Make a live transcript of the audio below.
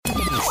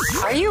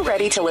Are you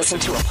ready to listen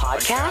to a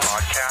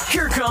podcast?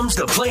 Here comes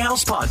the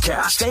Playhouse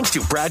Podcast, thanks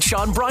to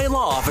Bradshaw and Bryan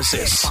Law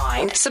Offices.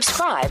 Find,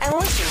 subscribe, and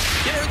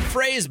listen. You heard the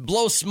phrase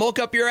blow smoke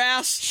up your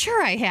ass?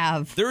 Sure I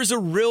have. There's a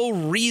real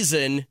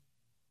reason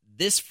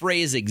this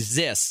phrase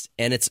exists,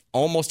 and it's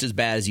almost as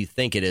bad as you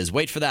think it is.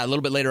 Wait for that a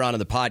little bit later on in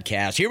the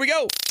podcast. Here we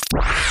go.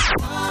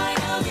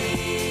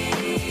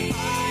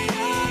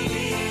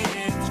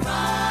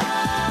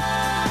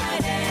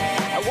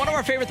 One of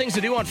our favorite things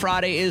to do on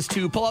Friday is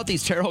to pull out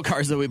these tarot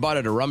cards that we bought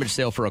at a rummage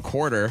sale for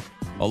 $0.25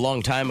 a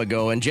long time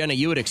ago. And Jenna,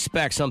 you would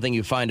expect something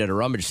you find at a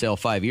rummage sale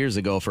 5 years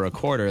ago for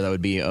 $0.25 that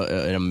would be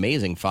an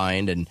amazing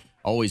find and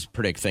always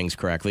predict things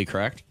correctly,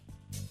 correct?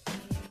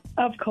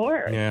 Of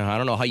course. Yeah, I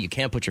don't know how you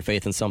can't put your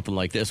faith in something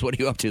like this. What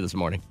are you up to this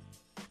morning?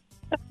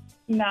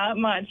 Not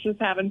much, just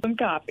having some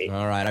coffee.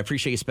 All right, I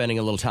appreciate you spending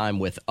a little time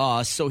with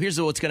us. So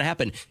here's what's going to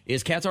happen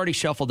is Kat's already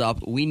shuffled up.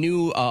 We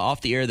knew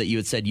off the air that you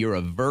had said you're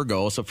a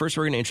Virgo. So first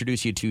we're going to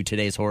introduce you to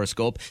today's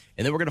horoscope,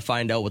 and then we're going to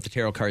find out what the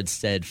tarot cards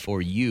said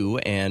for you.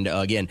 And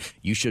again,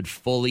 you should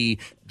fully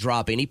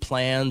drop any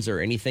plans or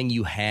anything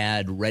you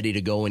had ready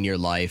to go in your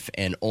life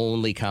and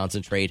only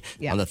concentrate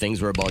on the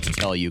things we're about to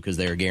tell you because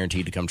they are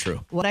guaranteed to come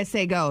true. What I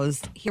say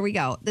goes. Here we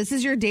go. This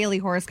is your daily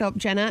horoscope,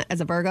 Jenna,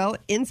 as a Virgo.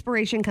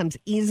 Inspiration comes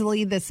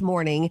easily this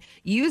morning.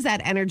 Use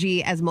that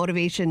energy as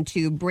motivation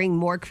to bring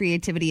more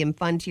creativity and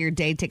fun to your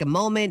day. Take a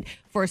moment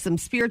for some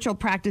spiritual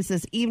practice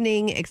this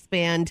evening.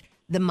 Expand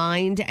the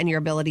mind and your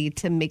ability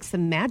to make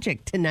some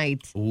magic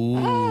tonight.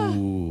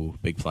 Ooh,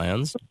 big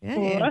plans?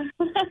 Yeah.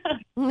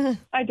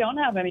 I don't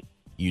have any.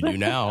 You do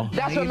now.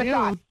 That's what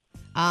I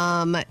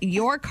thought.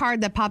 Your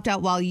card that popped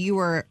out while you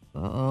were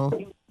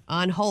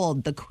on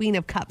hold, the Queen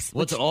of Cups.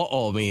 What's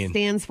uh-oh mean?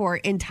 Stands for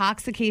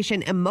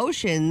intoxication,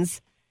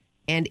 emotions,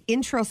 and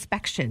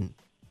introspection.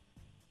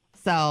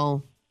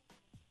 So,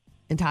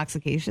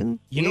 intoxication?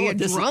 You know what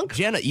this drunk?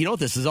 Jenna, you know what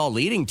this is all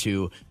leading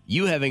to?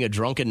 You having a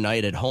drunken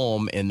night at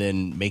home and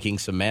then making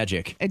some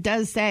magic. It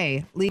does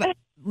say,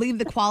 leave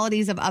the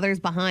qualities of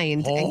others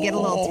behind and get a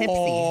little tipsy.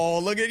 Oh,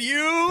 look at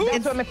you.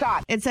 That's what I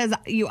thought. It says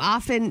you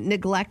often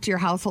neglect your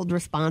household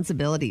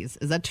responsibilities.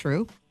 Is that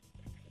true?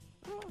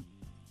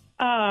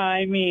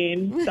 I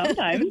mean,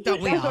 sometimes.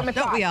 Don't we all?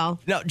 Don't we all?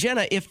 Now,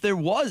 Jenna, if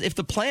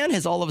the plan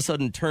has all of a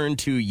sudden turned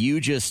to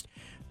you just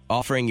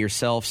offering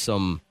yourself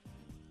some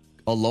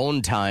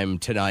alone time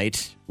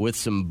tonight with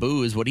some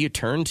booze, what do you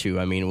turn to?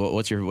 I mean,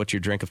 what's your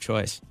drink of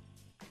choice?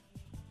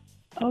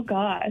 Oh,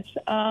 gosh.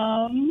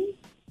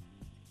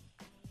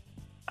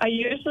 I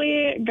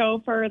usually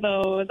go for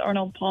those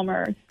Arnold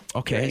Palmer.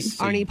 Okay.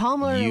 So Arnie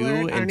Palmer. You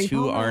alert, and Arnie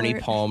two Palmer Arnie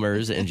alert.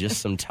 Palmers and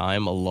just some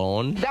time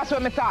alone. That's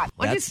what I thought.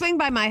 Why don't you swing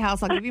by my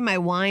house? I'll give you my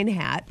wine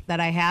hat that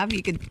I have.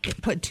 You could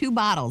put 2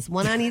 bottles,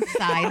 one on each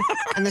side,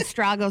 and the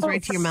straw goes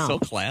right to your mouth. So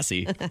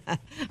classy.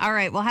 All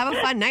right. Well, have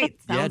a fun night.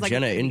 Sounds like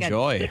Jenna, it's pretty good.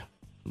 enjoy.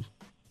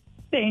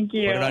 Thank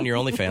you. Put it on your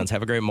OnlyFans.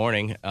 Have a great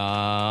morning.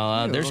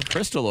 There's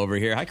Crystal over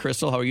here. Hi,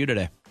 Crystal. How are you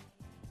today?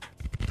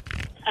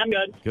 I'm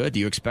good. Good. Do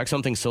you expect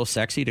something so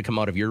sexy to come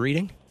out of your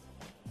reading?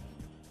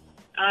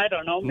 I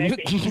don't know,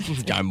 maybe.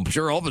 I'm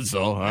sure hoping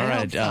so. All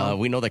right. hope so.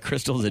 We know that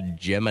Crystal's a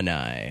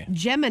Gemini.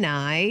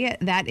 Gemini,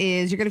 that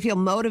is, you're going to feel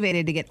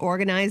motivated to get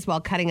organized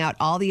while cutting out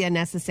all the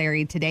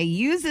unnecessary today.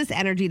 Use this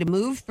energy to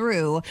move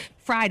through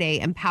Friday,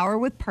 empower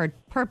with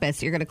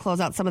purpose. You're going to close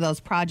out some of those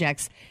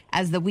projects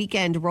as the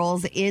weekend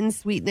rolls in.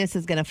 Sweetness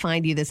is going to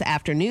find you this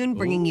afternoon,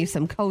 bringing you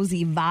some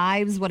cozy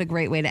vibes. What a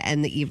great way to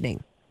end the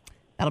evening.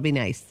 That'll be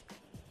nice.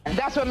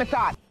 That's what I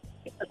thought.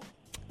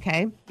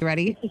 Okay, you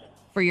ready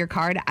for your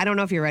card? I don't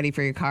know if you're ready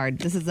for your card.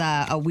 This is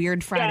a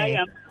weird Friday. Yeah,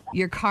 I am.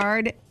 Your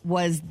card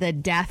was the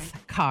death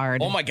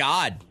card. Oh, my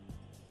God.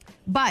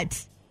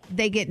 But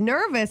they get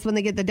nervous when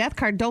they get the death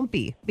card. Don't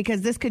be,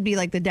 because this could be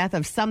like the death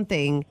of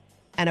something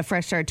and a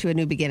fresh start to a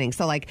new beginning.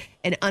 So like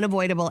an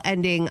unavoidable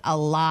ending, a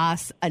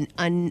loss,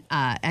 an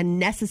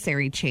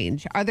unnecessary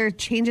change. Are there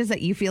changes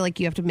that you feel like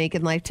you have to make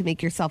in life to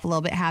make yourself a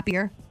little bit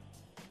happier?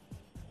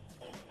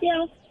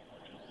 Yeah.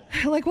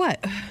 Like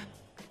what?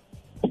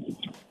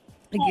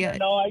 I don't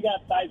know. I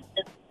got 5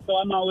 kids, so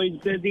I'm always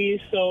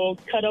busy. So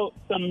cut out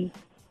some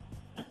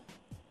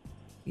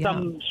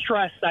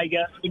stress, I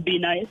guess, would be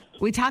nice.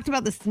 We talked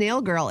about the snail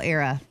girl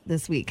era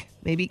this week.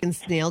 Maybe you can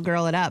snail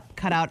girl it up,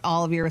 cut out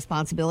all of your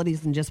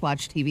responsibilities and just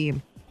watch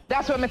TV.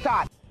 That's what I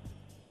thought.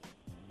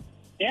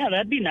 Yeah,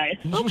 that'd be nice.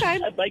 Okay.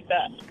 I'd like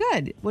that.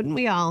 Good. Wouldn't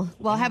we all?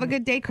 Well, have a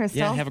good day, Crystal.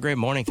 Yeah, have a great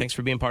morning. Thanks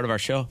for being part of our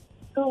show.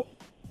 Cool.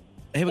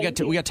 Hey, we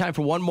got time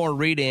for one more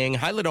reading.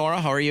 Hi,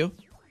 Lenora. How are you?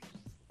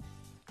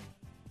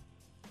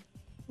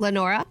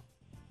 Lenora,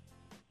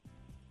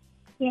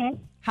 Yes,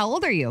 how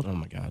old are you? Oh,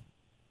 my God.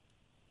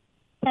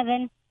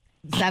 7.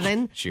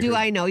 7. Sure. Do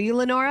I know you,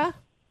 Lenora?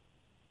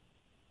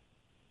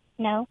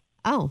 No.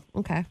 Oh,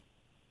 okay.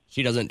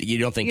 She doesn't. You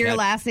don't think Your Kat,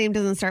 last name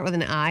doesn't start with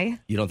an I?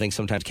 you don't think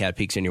sometimes Kat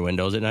peeks in your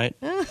windows at night?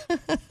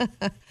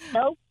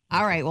 Nope.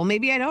 All right. Well,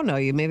 maybe I don't know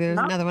you. Maybe there's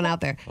another one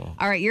out there.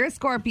 All right. You're a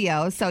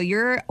Scorpio. So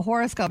your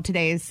horoscope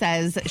today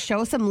says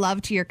show some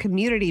love to your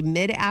community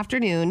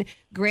mid-afternoon,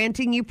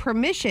 granting you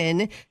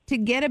permission to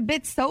get a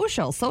bit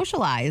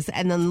socialize.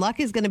 And then luck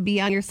is going to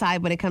be on your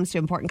side when it comes to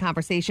important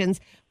conversations,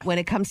 when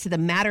it comes to the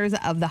matters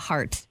of the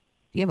heart.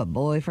 Do you have a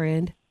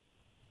boyfriend?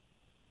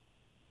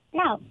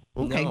 No.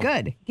 Okay,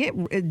 No.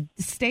 good.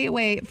 Stay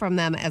away from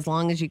them as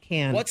long as you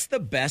can. What's the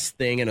best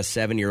thing in a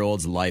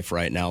 7-year-old's life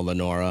right now,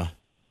 Lenora?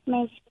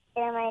 My sister,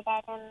 my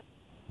dad, and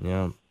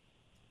Yeah.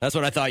 That's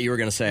what I thought you were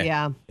going to say.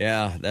 Yeah.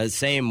 Yeah, that's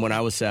same when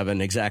I was 7.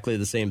 Exactly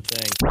the same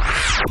thing.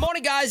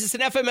 Morning, guys. It's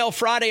an FML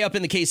Friday up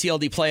in the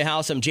KCLD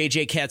Playhouse. I'm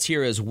JJ Katz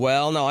here as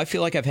well. Now, I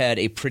feel like I've had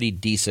a pretty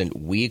decent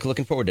week.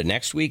 Looking forward to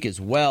next week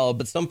as well.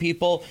 But some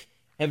people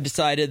have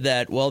decided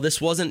that, well, this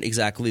wasn't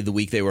exactly the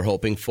week they were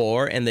hoping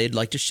for, and they'd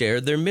like to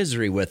share their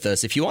misery with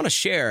us. If you want to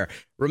share,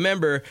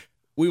 remember,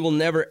 we will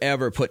never,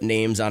 ever put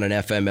names on an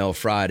FML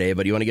Friday,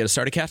 but you want to get us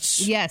started,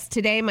 Katz? Yes,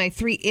 today my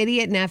 3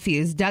 idiot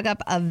nephews dug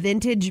up a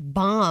vintage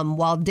bomb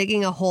while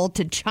digging a hole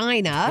to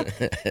China.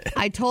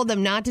 I told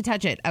them not to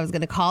touch it. I was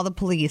going to call the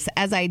police.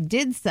 As I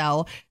did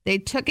so, they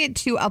took it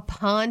to a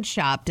pawn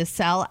shop to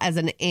sell as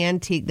an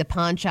antique. The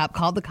pawn shop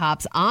called the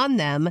cops on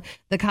them.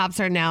 The cops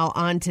are now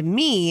on to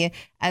me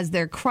as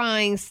they're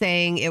crying,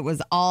 saying it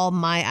was all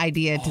my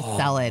idea to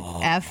sell it.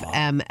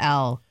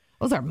 FML.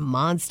 Those are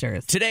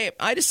monsters. Today,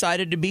 I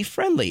decided to be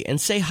friendly and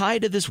say hi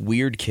to this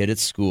weird kid at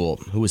school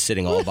who was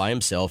sitting all by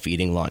himself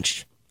eating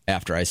lunch.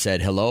 After I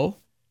said hello,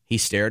 he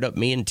stared at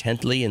me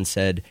intently and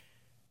said,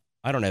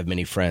 I don't have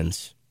many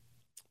friends,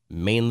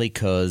 mainly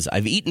because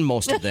I've eaten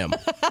most of them.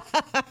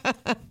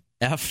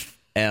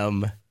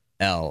 FML.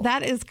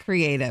 That is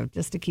creative,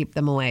 just to keep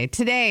them away.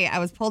 Today, I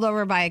was pulled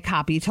over by a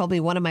cop. He told me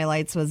one of my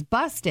lights was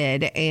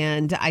busted,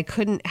 and I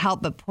couldn't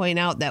help but point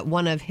out that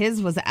one of his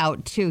was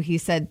out, too. He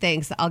said,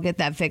 thanks, I'll get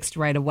that fixed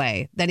right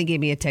away. Then he gave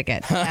me a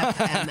ticket.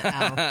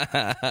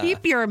 FML.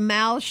 Keep your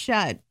mouth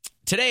shut.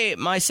 Today,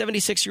 my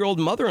 76-year-old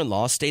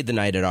mother-in-law stayed the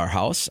night at our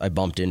house. I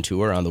bumped into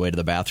her on the way to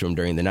the bathroom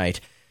during the night.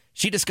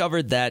 She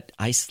discovered that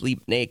I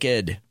sleep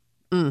naked.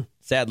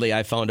 Sadly,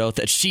 I found out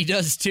that she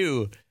does,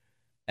 too.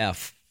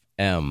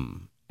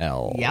 FML.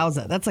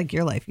 Yowza. That's like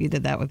your life. You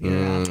did that with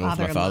your with my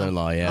father-in-law.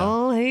 father-in-law, yeah.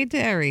 Oh, hey,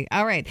 Terry.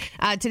 All right.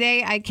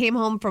 Today, I came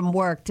home from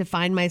work to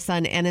find my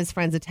son and his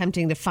friends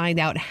attempting to find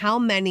out how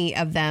many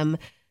of them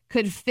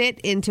could fit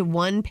into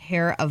one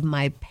pair of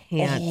my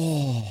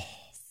pants.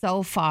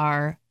 So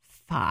far,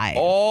 5.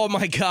 Oh,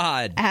 my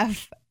God.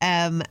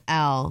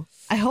 FML.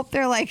 I hope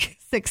they're like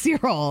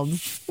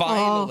 6-year-olds.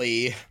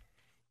 Finally,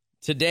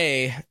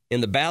 today,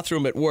 in the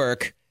bathroom at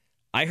work,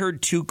 I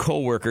heard 2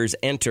 coworkers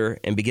enter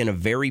and begin a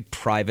very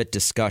private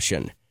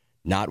discussion.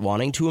 Not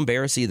wanting to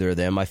embarrass either of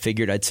them, I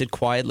figured I'd sit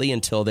quietly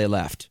until they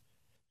left.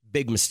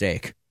 Big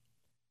mistake.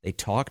 They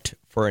talked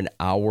for an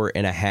hour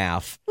and a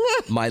half.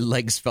 My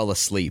legs fell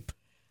asleep.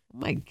 Oh,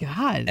 my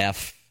God.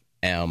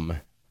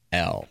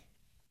 FML.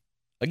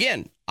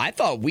 Again, I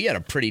thought we had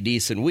a pretty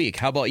decent week.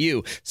 How about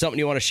you? Something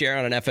you want to share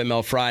on an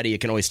FML Friday? You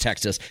can always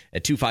text us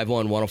at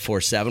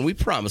 251-1047. We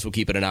promise we'll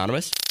keep it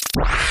anonymous.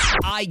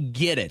 I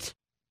get it.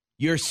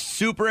 You're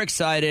super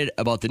excited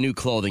about the new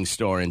clothing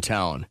store in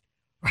town.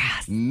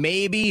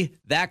 Maybe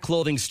that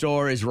clothing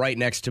store is right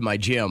next to my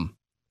gym.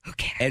 Who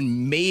cares?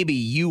 And maybe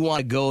you want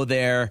to go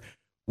there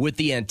with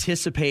the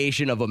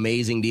anticipation of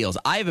amazing deals.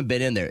 I haven't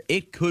been in there.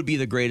 It could be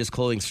the greatest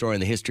clothing store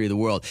in the history of the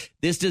world.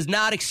 This does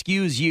not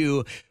excuse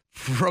you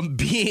from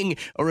being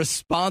a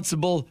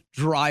responsible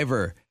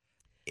driver.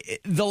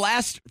 The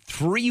last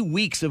 3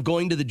 weeks of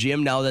going to the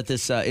gym, now that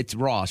this, it's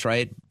Ross,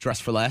 right? Dress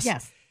for Less?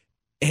 Yes.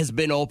 Has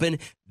been open.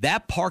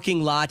 That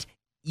parking lot,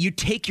 you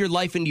take your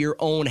life into your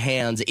own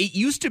hands. It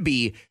used to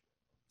be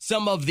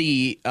some of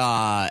the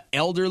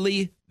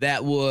elderly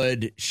that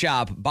would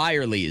shop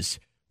Byerly's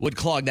would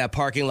clog that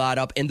parking lot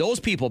up. And those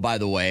people, by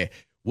the way,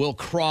 will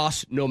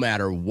cross no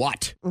matter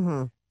what.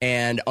 Mm-hmm.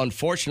 And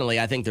unfortunately,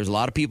 I think there's a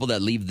lot of people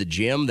that leave the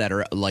gym that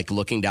are like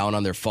looking down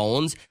on their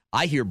phones.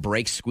 I hear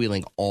brakes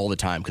squealing all the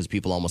time because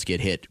people almost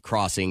get hit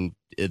crossing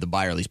the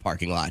Byerly's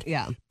parking lot.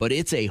 Yeah. But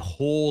it's a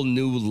whole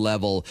new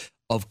level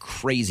of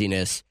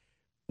craziness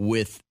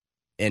with,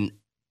 and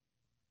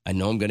I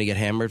know I'm going to get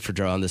hammered for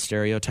drawing the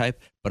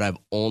stereotype, but I've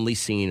only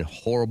seen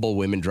horrible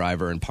women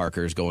driver and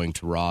parkers going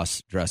to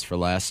Ross Dress for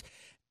Less.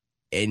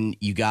 And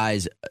you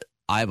guys,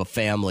 I have a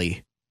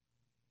family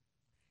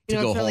to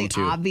go what's really home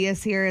to.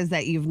 Obvious here is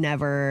that you've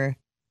never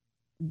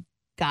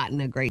gotten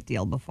a great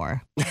deal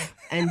before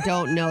and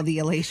don't know the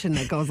elation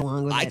that goes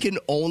along with it. I can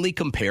only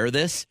compare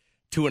this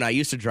to when I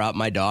used to drop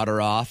my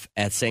daughter off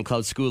at St.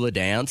 Cloud School of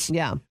Dance.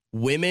 Yeah.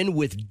 Women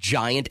with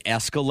giant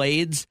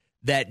Escalades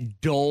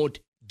that don't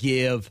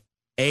give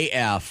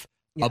AF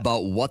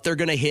about what they're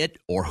going to hit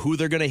or who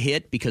they're going to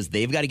hit because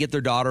they've got to get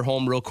their daughter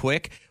home real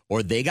quick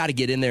or they got to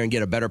get in there and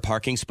get a better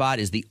parking spot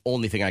is the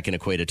only thing I can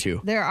equate it to.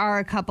 There are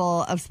a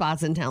couple of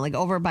spots in town, like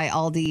over by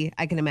Aldi.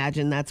 I can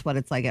imagine that's what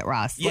it's like at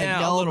Ross. Yeah,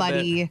 like a little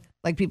nobody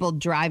like people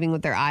driving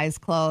with their eyes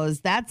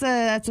closed. That's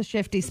a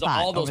shifty So spot.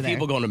 all those over there.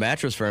 people going to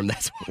Mattress Firm,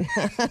 that's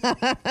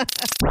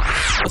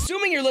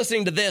Assuming you're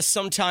listening to this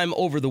sometime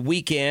over the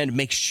weekend,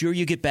 make sure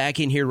you get back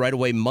in here right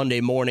away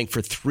Monday morning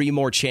for 3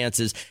 more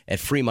chances at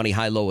free money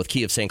high-low with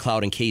Key of St.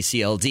 Cloud and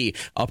KCLD.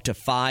 Up to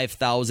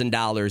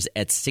 $5,000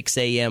 at 6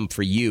 a.m.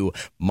 for you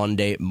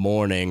Monday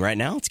morning. Right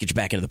now, let's get you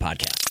back into the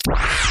podcast.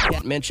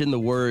 Kat mentioned the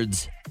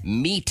words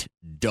meat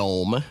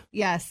dome,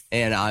 Yes.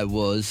 and I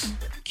was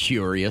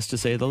curious to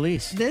say the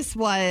least. This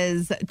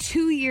was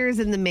 2 years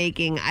in the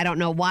making. I don't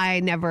know why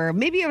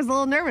maybe I was a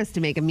little nervous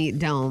to make a meat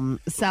dome.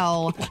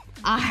 So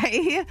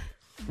I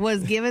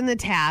was given the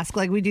task,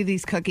 like we do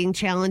these cooking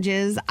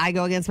challenges. I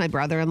go against my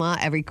brother-in-law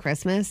every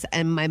Christmas,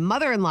 and my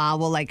mother-in-law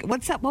will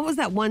what was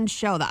that one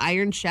show, The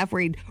Iron Chef,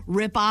 where he'd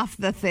rip off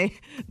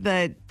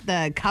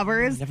the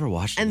covers? Never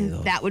watched any of And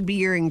those. that would be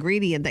your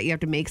ingredient that you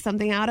have to make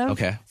something out of.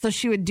 Okay. So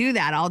she would do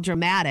that all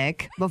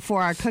dramatic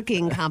before our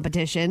cooking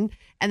competition.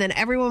 And then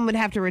everyone would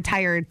have to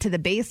retire to the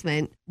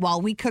basement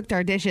while we cooked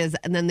our dishes,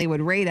 and then they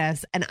would rate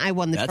us, and I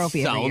won the That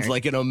trophy every sounds year.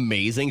 like an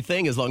amazing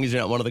thing as long as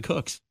you're not one of the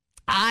cooks.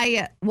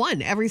 I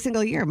won every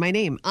single year. My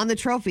name on the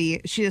trophy.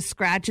 She just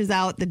scratches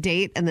out the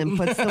date and then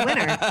puts the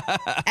winner.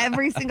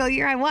 Every single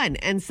year I won.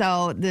 And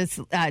so this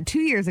 2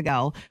 years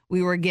ago,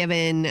 we were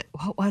given,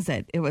 what was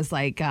it? It was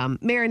like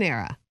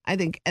marinara, I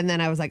think. And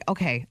then I was like,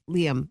 okay,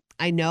 Liam,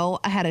 I know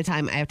ahead of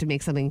time I have to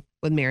make something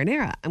with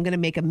marinara. I'm going to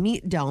make a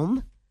meat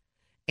dome.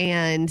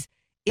 And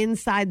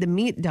inside the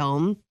meat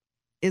dome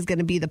is going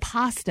to be the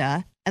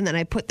pasta. And then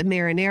I put the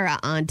marinara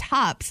on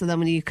top. So then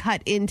when you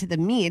cut into the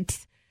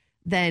meat,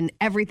 then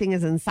everything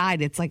is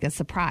inside. It's like a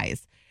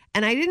surprise.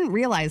 And I didn't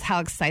realize how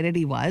excited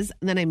he was.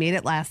 And then I made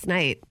it last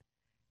night.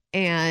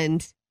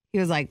 And he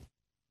was like,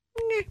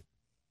 "Meh."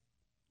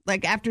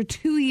 Like after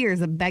 2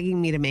 years of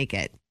begging me to make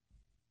it.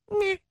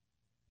 "Meh."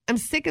 I'm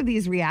sick of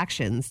these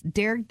reactions.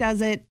 Derek does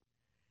it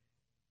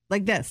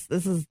like this.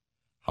 This is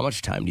How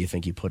much time do you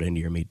think you put into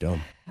your meat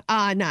dome?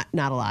 not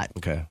a lot.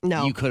 Okay.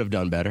 No. You could have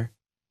done better.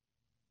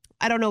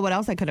 I don't know what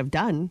else I could have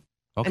done.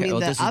 Okay. I mean, well,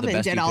 the this is oven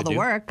best did you all could the do.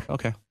 work.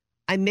 Okay.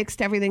 I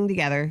mixed everything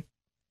together,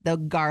 the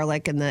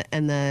garlic and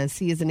the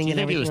seasoning Do you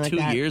and think it everything was like 2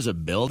 that. years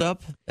of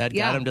buildup that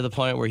Yeah. got him to the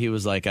point where he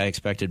was like, I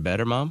expected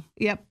better, Mom?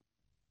 Yep.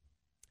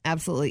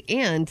 Absolutely.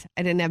 And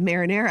I didn't have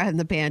marinara in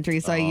the pantry,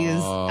 so I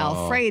used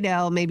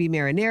Alfredo. Maybe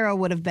marinara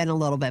would have been a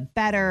little bit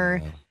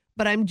better.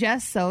 But I'm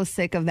just so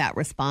sick of that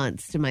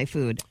response to my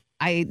food.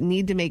 I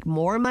need to make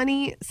more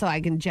money so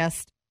I can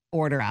just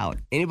order out.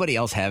 Anybody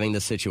else having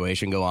this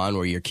situation go on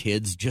where your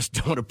kids just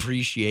don't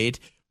appreciate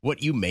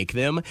what you make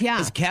them? Yeah.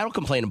 Because Kat will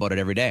complain about it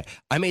every day.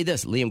 I made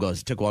this. Liam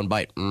goes, took one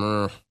bite.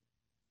 Yeah,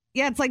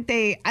 it's like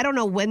I don't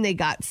know when they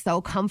got so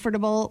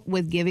comfortable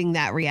with giving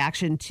that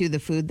reaction to the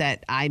food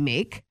that I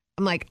make.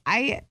 I'm like,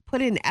 I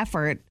put in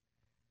effort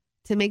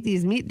to make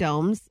these meat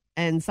domes,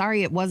 and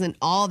sorry, it wasn't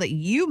all that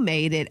you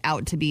made it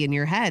out to be in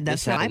your head.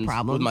 That's This not my happens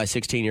problem. with my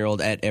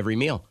 16-year-old at every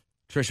meal.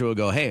 Trisha will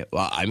go, hey,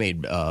 well, I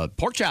made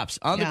pork chops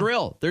on the Yeah.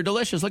 grill. They're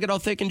delicious. Look at how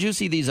thick and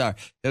juicy these are.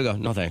 He'll go,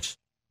 no thanks.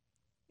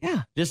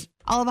 Yeah, Just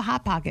all of a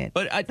Hot Pocket.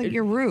 But It's like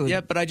you're rude.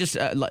 Yeah, but I just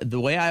the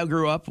way I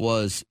grew up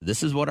was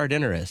this is what our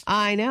dinner is.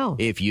 I know.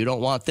 If you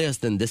don't want this,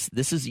 then this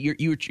is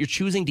you're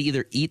choosing to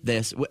either eat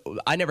this.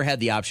 I never had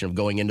the option of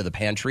going into the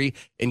pantry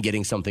and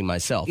getting something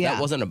myself. Yeah.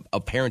 That wasn't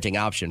a parenting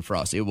option for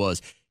us. It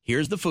was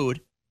here's the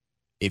food.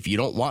 If you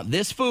don't want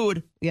this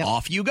food, Yep.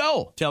 off you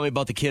go. Tell me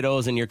about the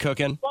kiddos and your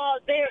cooking. Well,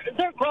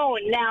 they're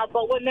grown now,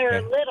 but when they were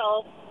Okay.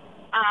 little,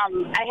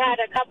 I had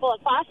a couple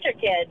of foster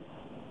kids,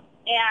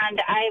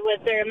 and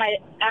they're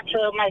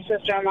my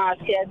sister-in-law's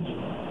kids.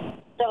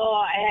 So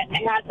I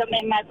had them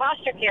in my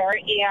foster care,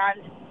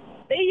 and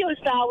they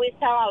used to always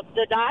tell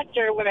the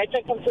doctor when I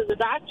took them to the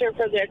doctor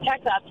for their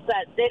checkups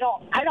that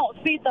I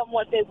don't feed them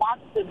what they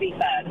want to be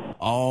fed.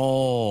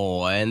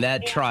 Oh, and they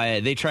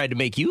tried to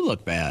make you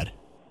look bad.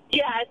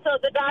 Yeah, so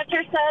the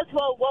doctor says,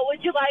 well, what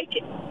would you like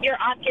your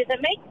auntie to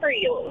make for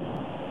you?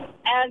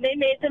 And they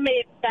made the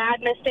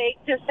bad mistake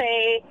to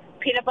say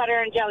peanut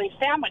butter and jelly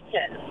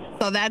sandwiches.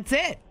 So that's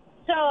it.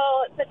 So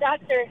the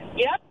doctor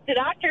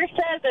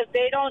says if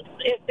they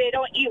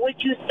don't eat what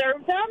you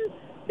serve them,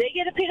 they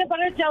get a peanut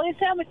butter and jelly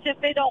sandwich. If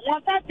they don't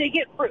want that, they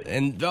get fruit.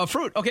 And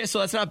fruit. Okay, so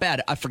that's not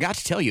bad. I forgot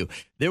to tell you,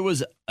 there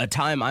was a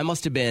time I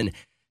must have been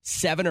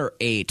 7 or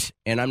 8,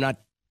 and I'm not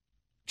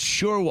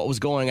sure what was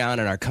going on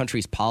in our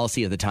country's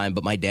policy at the time,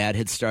 but my dad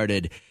had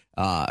started,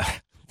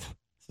 this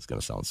is going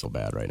to sound so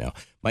bad right now.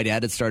 My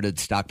dad had started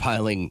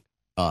stockpiling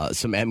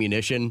some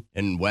ammunition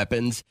and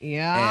weapons.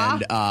 Yeah.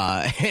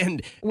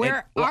 And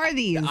Where are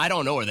these? I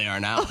don't know where they are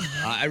now.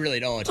 I really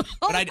don't.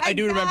 But I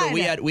do remember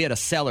God. we had a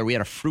cellar. We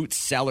had a fruit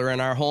cellar in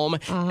our home,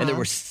 and there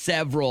were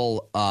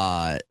several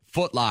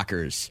Foot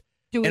Lockers.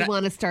 Do we And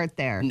want to start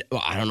there?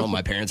 Well, I don't know.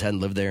 My parents hadn't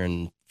lived there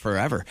in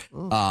forever.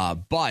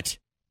 But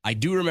I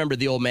do remember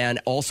the old man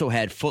also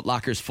had Foot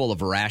Lockers full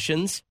of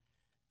rations.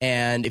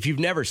 And if you've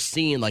never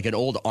seen like an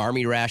old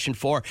army ration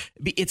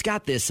it's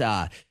got this,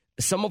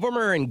 some of them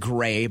are in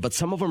gray, but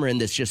some of them are in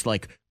this just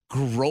like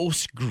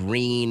gross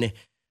green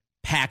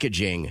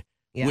packaging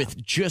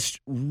with just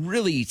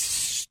really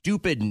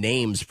stupid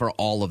names for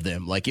all of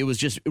them. Like, it was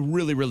just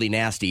really, really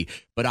nasty.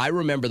 But I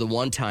remember the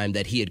one time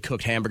that he had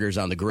cooked hamburgers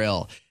on the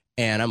grill,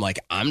 and I'm like,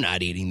 I'm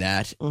not eating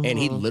that. And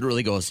he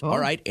literally goes, all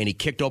right. And he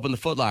kicked open the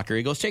Foot Locker.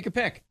 He goes, take your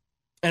pick.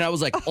 And I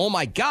was like, oh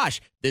my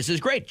gosh, this is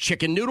great.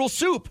 Chicken noodle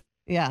soup.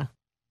 Yeah.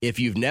 If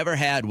you've never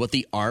had what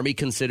the Army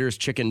considers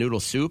chicken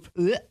noodle soup,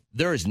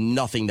 there is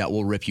nothing that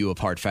will rip you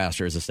apart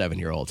faster as a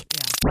 7-year-old.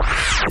 Yeah.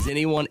 Has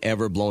anyone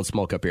ever blown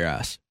smoke up your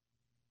ass?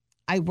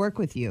 I work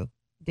with you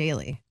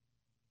daily.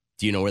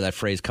 Do you know where that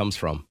phrase comes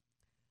from?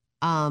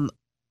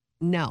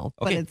 No,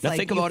 but it's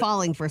like you're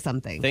falling for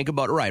something. Think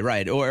about it.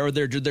 Right. Or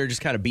they're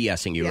just kind of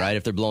BSing you, right?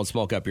 If they're blowing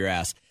smoke up your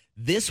ass.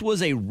 This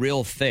was a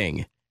real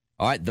thing.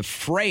 All right. The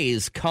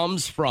phrase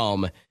comes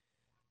from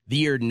the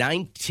year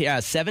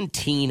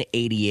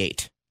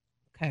 1788.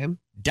 Okay.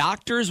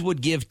 Doctors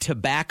would give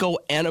tobacco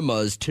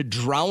enemas to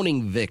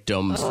drowning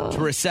victims to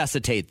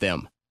resuscitate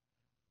them.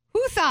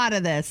 Who thought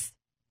of this?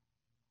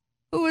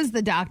 Who was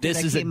the doctor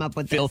that came up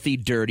with this? Filthy,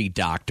 dirty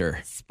doctor.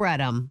 Spread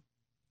them.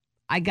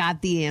 I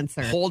got the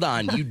answer. Hold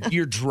on.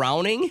 You're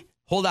drowning?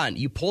 Hold on.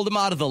 You pulled them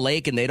out of the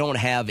lake and they don't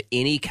have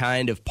any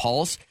kind of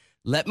pulse.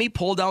 Let me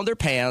pull down their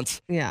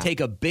pants,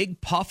 take a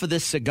big puff of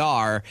this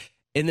cigar,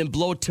 and then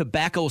blow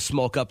tobacco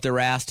smoke up their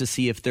ass to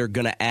see if they're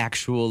going to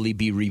actually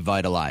be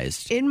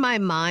revitalized. In my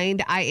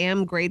mind, I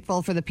am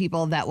grateful for the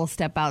people that will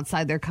step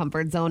outside their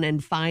comfort zone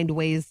and find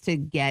ways to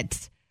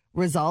get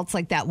results,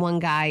 like that one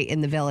guy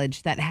in the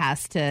village that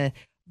has to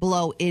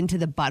blow into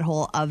the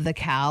butthole of the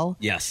cow.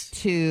 Yes.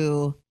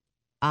 To,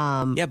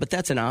 yeah, but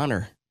that's an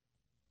honor.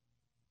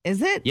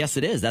 Is it? Yes,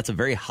 it is. That's a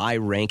very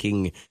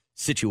high-ranking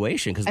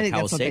situation because the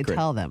cow is sacred. They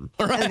tell them.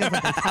 I think that's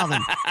what they tell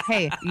them.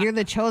 Hey, you're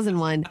the chosen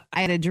one.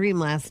 I had a dream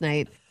last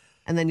night,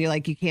 and then you're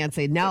like, you can't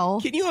say no.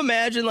 Can you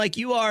imagine, like,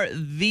 you are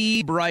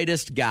the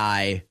brightest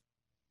guy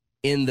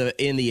in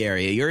the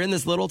area. You're in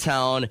this little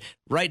town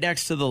right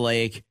next to the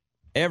lake.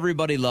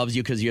 Everybody loves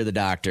you because you're the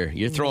doctor.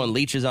 You're throwing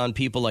leeches on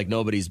people like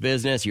nobody's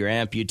business. You're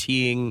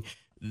amputating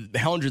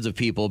hundreds of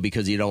people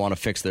because you don't want to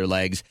fix their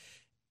legs.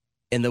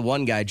 And the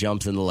one guy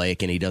jumps in the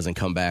lake and he doesn't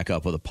come back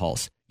up with a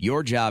pulse.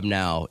 Your job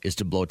now is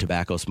to blow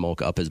tobacco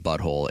smoke up his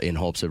butthole in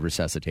hopes of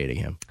resuscitating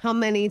him. How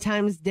many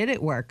times did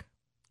it work?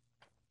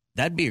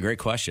 That'd be a great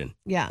question.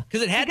 Yeah.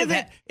 Because it had to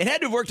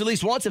have worked at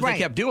least once if they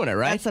kept doing it,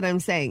 right? That's what I'm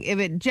saying. If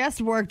it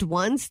just worked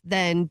once,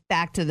 then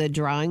back to the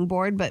drawing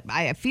board. But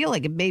I feel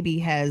like it maybe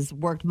has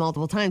worked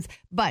multiple times.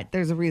 But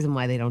there's a reason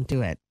why they don't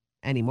do it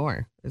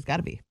anymore. There's got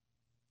to be.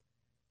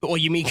 Well,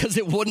 you mean because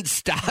it wouldn't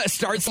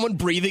start someone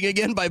breathing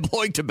again by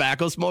blowing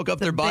tobacco smoke up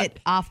their butt?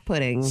 Bit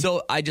off-putting.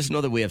 So I just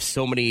know that we have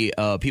so many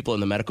people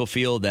in the medical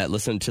field that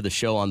listen to the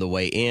show on the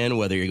way in,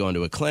 whether you're going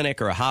to a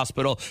clinic or a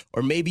hospital,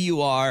 or maybe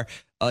you are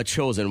a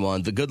chosen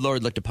one. The good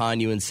Lord looked upon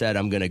you and said,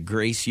 I'm going to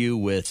grace you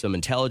with some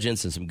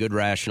intelligence and some good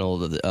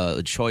rational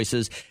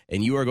choices,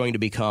 and you are going to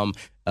become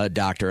a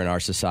doctor in our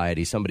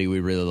society, somebody we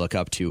really look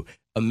up to.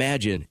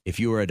 Imagine if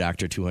you were a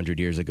doctor 200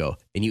 years ago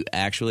and you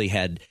actually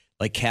had,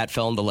 like, Kat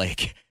fell in the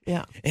lake.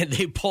 Yeah. And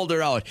they pulled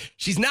her out.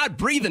 She's not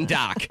breathing,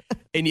 Doc.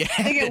 And you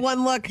had to get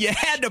one look. You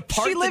had to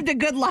part. She lived a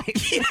good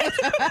life.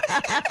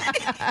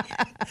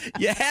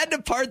 You had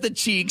to part the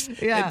cheeks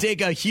and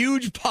take a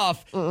huge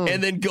puff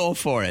and then go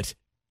for it.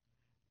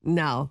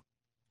 No.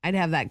 I'd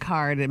have that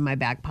card in my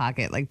back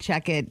pocket. Like,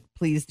 check it.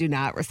 Please do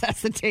not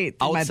resuscitate.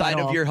 Outside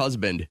of your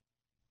husband,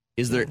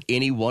 is there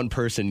any one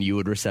person you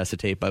would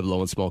resuscitate by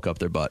blowing smoke up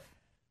their butt?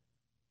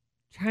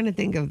 Trying to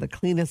think of the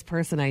cleanest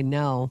person I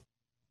know.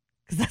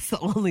 Because that's the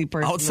only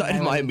person. Outside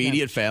of my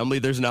immediate family,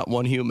 there's not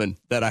one human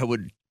that I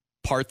would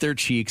part their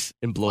cheeks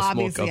and blow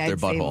smoke up their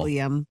butthole. Say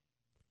Liam.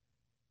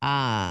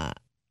 I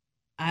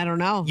don't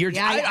know.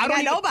 I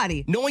got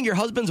nobody. Knowing your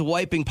husband's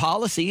wiping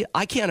policy,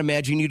 I can't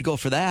imagine you'd go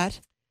for that.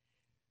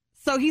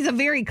 So he's a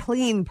very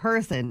clean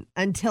person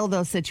until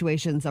those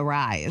situations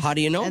arise. How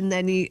do you know? And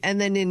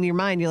then in your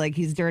mind, you're like,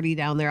 he's dirty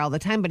down there all the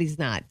time, but he's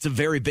not. It's a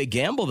very big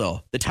gamble,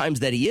 though. The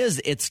times that he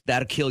is,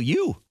 that'll kill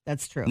you.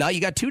 That's true. Now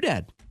you got two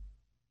dead.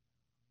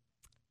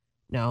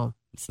 No.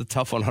 It's the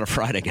tough one on a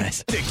Friday,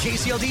 guys. The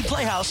KCLD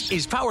Playhouse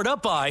is powered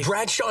up by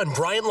Bradshaw and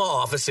Bryan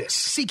Law Offices,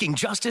 seeking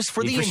justice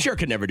for you for sure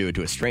could never do it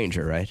to a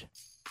stranger, right?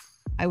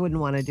 I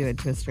wouldn't want to do it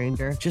to a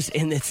stranger.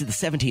 And it's the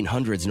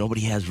 1700s.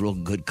 Nobody has real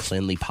good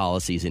cleanly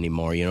policies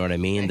anymore. You know what I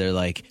mean? Right. They're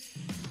like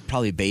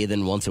probably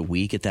bathing once a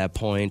week at that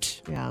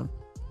point. Yeah.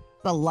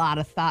 A lot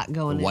of thought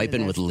going into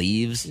wiping with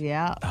leaves.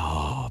 Yeah.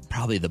 Oh,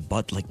 probably the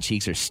butt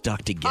cheeks are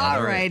stuck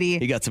together.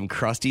 Alrighty. You got some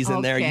crusties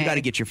in there. You got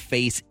to get your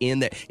face in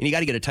there, and you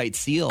got to get a tight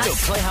seal.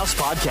 The Playhouse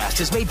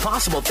Podcast is made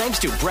possible thanks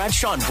to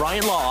Bradshaw and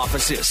Bryan Law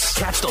Offices.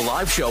 Catch the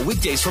live show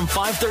weekdays from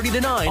 5:30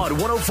 to 9 on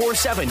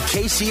 104.7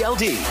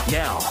 KCLD.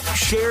 Now,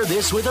 share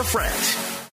this with a friend.